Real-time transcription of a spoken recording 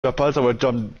J'appelle, ça va être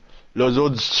comme. L'audio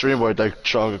du stream va être avec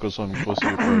Chuck à cause de son micro,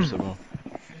 c'est bon.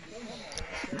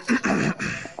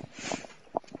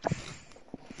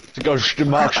 C'est quand je te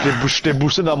marque, je t'ai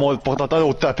boosté dans mon porte-entendre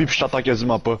au tapis pis je t'entends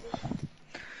quasiment pas.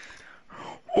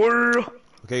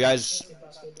 Okay, guys,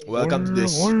 welcome to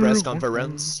this press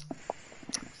conference.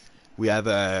 We have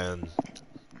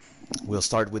we'll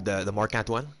start with the Marc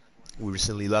Antoine. We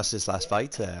recently lost his last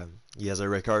fight. He has a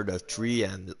record of 3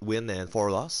 win and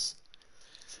 4 loss.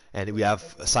 And we have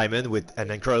Simon with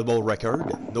an incredible record,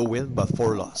 no win but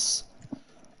 4 loss.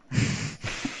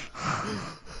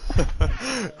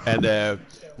 And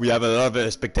we have a lot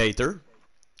of spectators.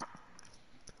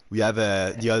 We have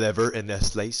the Oliver in this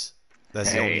place.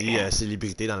 That's the only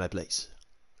célébrité dans la place.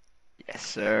 Yes,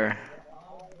 sir.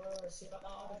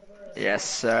 Yes,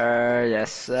 sir.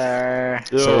 Yes, sir.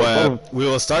 So we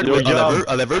will start with Oliver.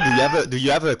 Oliver, do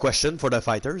you have a question for the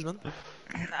fighters, man?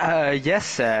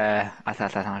 Yes.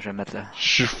 Attends, je vais mettre là. Je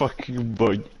suis fucking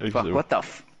bug. Fuck, what the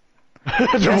f...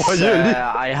 Yes,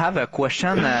 I have a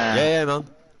question. Yeah, man.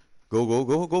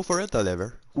 Go for it,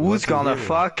 Oliver. Who's gonna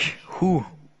fuck who?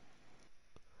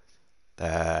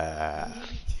 That's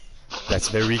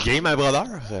very gay, my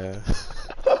brother.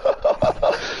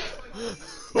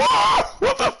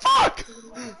 What the fuck?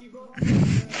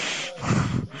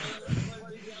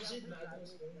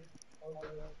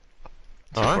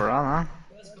 Alright. Hein?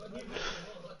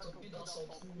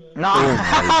 No! Oh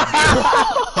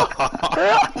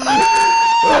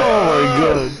my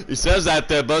god. He says that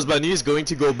Buzz Bunny is going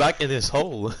to go back in his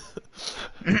hole.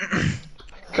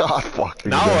 God fucking.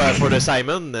 Now for the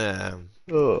Simon. The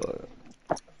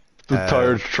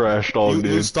tired trash dog,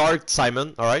 dude. You start,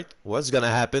 Simon, alright? What's gonna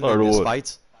happen in this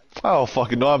fight? I don't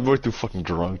fucking know, I'm way too fucking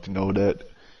drunk to know that.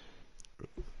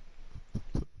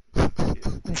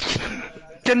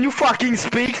 Can you fucking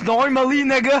speak normally,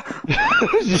 nigga?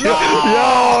 Yo!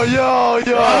 Non,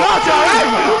 t'es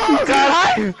en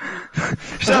live!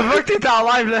 Je savais que t'étais en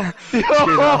live, là!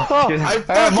 I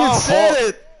fucking said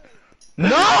it!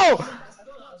 No!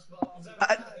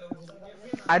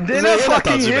 I did not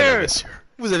fucking hear!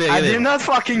 I did not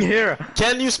fucking hear!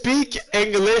 Can you speak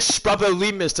English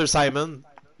properly, Mr. Simon?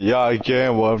 Yeah, I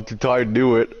can, but I'm too tired to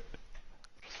do it.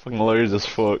 Fucking hilarious as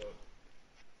fuck.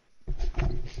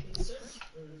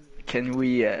 Can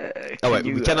we,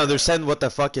 we can understand what the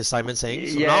fuck is Simon saying.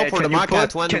 So yeah, now for the Marc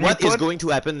Antoine, what is going to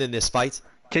happen in this fight?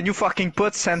 Can you fucking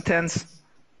put sentence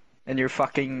in your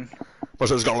fucking...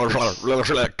 Fuck off,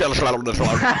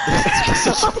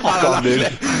 dude.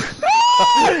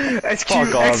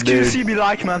 XQC be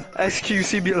like, man.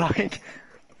 XQC be like.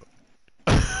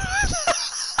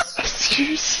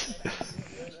 Excuse.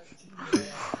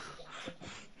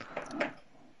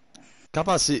 Qu'en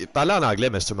pensez? Parlez en anglais,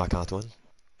 Mr. Marc Antoine.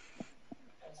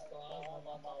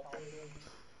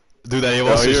 Dude, allez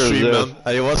voir ce stream, man.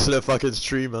 Allez voir sur le fucking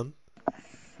stream, man.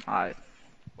 Ouais.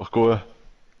 Pourquoi?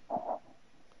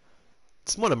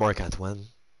 Dis-moi le Marc Antoine.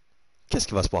 Qu'est-ce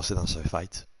qui va se passer dans ce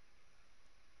fight?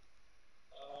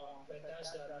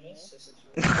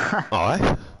 Ah ouais?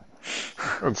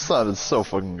 That sounded so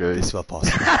fucking gay. Qu'est-ce qui va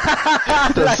passer?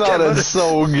 That sounded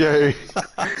so gay.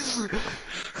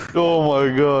 Oh my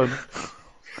god.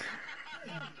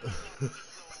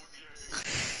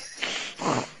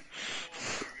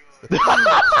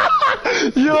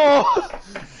 Yo!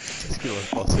 Qu'est-ce qui va se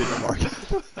passer, Marc?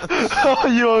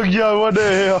 Yo, gars, what the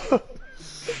hell?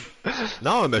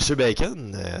 Non, Monsieur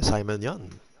Bacon, Simon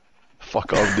Young.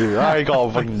 Fuck off, dude. I ain't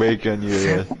call fucking bacon,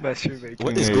 you. Monsieur Bacon.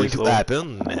 What is going to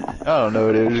happen? I don't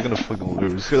know, dude. You're gonna fucking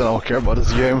lose. Cause I don't care about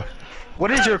this game.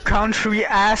 What is your country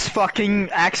ass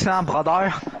fucking accent,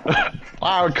 brother?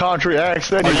 Our country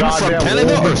accent. Are you from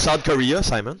Canada or South Korea,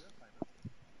 Simon?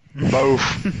 Both.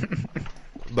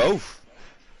 Both.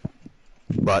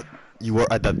 But you were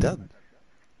adopted.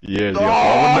 Yeah,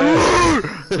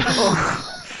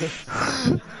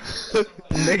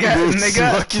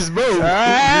 Nigga. Fuck is both.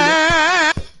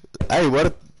 Hey,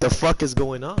 what the fuck is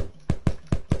going on?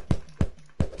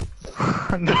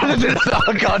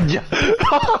 Oh god, yeah.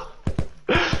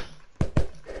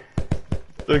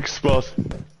 Qu'est-ce qui se passe?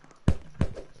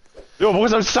 Yo, pourquoi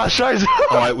ça me dit sa chaise?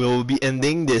 Alright, we will be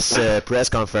ending this press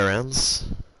conference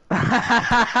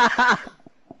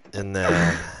in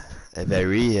a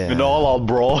very all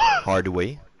brawl. hard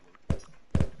way.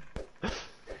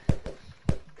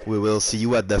 We will see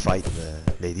you at the fight,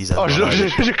 ladies and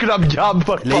j'ai club Gab,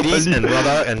 ladies and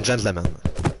brother and gentlemen.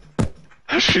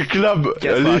 J'ai club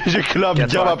Gab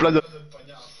à place de...